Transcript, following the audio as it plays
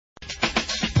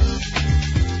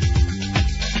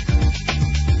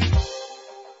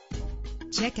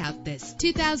Check out this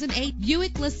 2008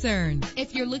 Buick Lucerne.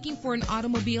 If you're looking for an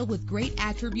automobile with great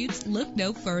attributes, look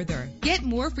no further. Get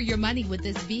more for your money with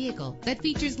this vehicle that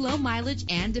features low mileage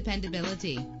and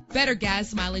dependability. Better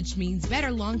gas mileage means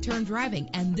better long-term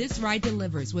driving, and this ride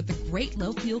delivers with a great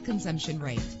low fuel consumption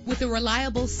rate. With a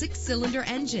reliable 6-cylinder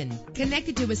engine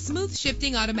connected to a smooth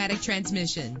shifting automatic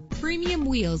transmission, premium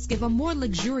wheels give a more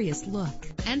luxurious look.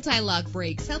 Anti-lock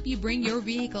brakes help you bring your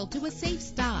vehicle to a safe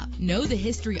stop. Know the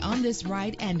history on this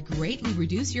ride and greatly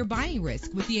reduce your buying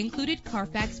risk with the included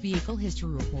Carfax Vehicle History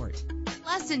Report.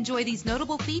 Plus, enjoy these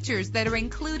notable features that are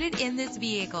included in this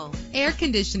vehicle: air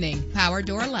conditioning, power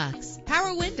door locks,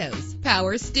 power windows,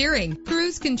 power steering,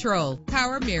 cruise control,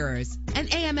 power mirrors, an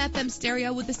AM/FM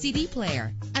stereo with a CD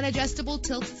player, an adjustable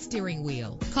tilt steering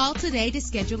wheel. Call today to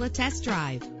schedule a test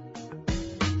drive.